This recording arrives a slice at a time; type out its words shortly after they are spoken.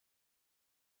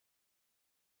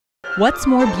What's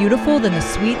more beautiful than the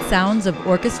sweet sounds of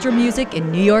orchestra music in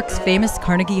New York's famous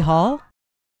Carnegie Hall?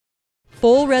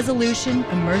 Full resolution,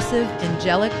 immersive,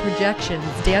 angelic projections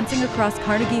dancing across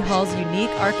Carnegie Hall's unique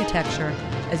architecture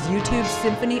as YouTube's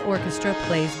symphony orchestra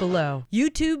plays below.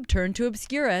 YouTube turned to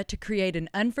Obscura to create an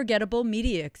unforgettable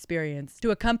media experience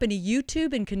to accompany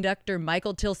YouTube and conductor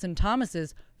Michael Tilson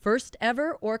Thomas's first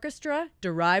ever orchestra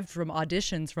derived from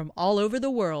auditions from all over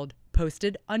the world,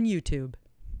 posted on YouTube.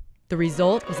 The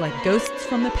result was like ghosts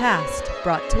from the past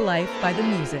brought to life by the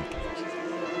music.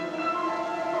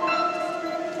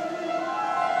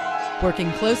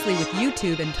 Working closely with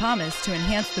YouTube and Thomas to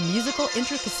enhance the musical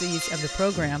intricacies of the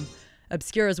program,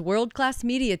 Obscura's world-class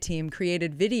media team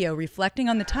created video reflecting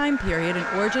on the time period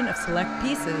and origin of select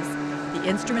pieces, the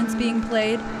instruments being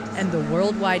played, and the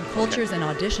worldwide cultures and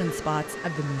audition spots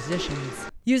of the musicians.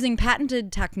 Using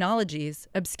patented technologies,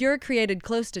 Obscura created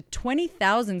close to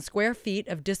 20,000 square feet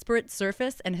of disparate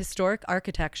surface and historic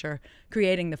architecture,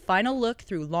 creating the final look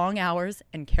through long hours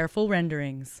and careful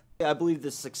renderings. I believe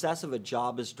the success of a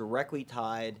job is directly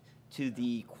tied to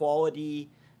the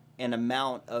quality and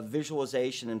amount of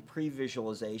visualization and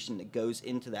pre-visualization that goes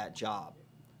into that job.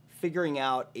 Figuring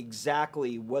out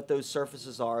exactly what those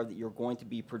surfaces are that you're going to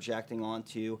be projecting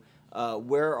onto,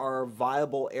 where are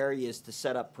viable areas to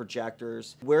set up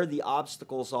projectors, where the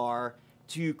obstacles are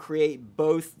to create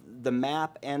both the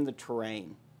map and the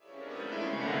terrain.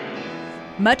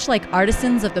 Much like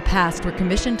artisans of the past were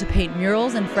commissioned to paint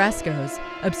murals and frescoes,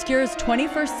 Obscura's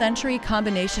 21st century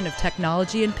combination of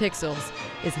technology and pixels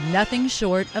is nothing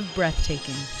short of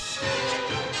breathtaking.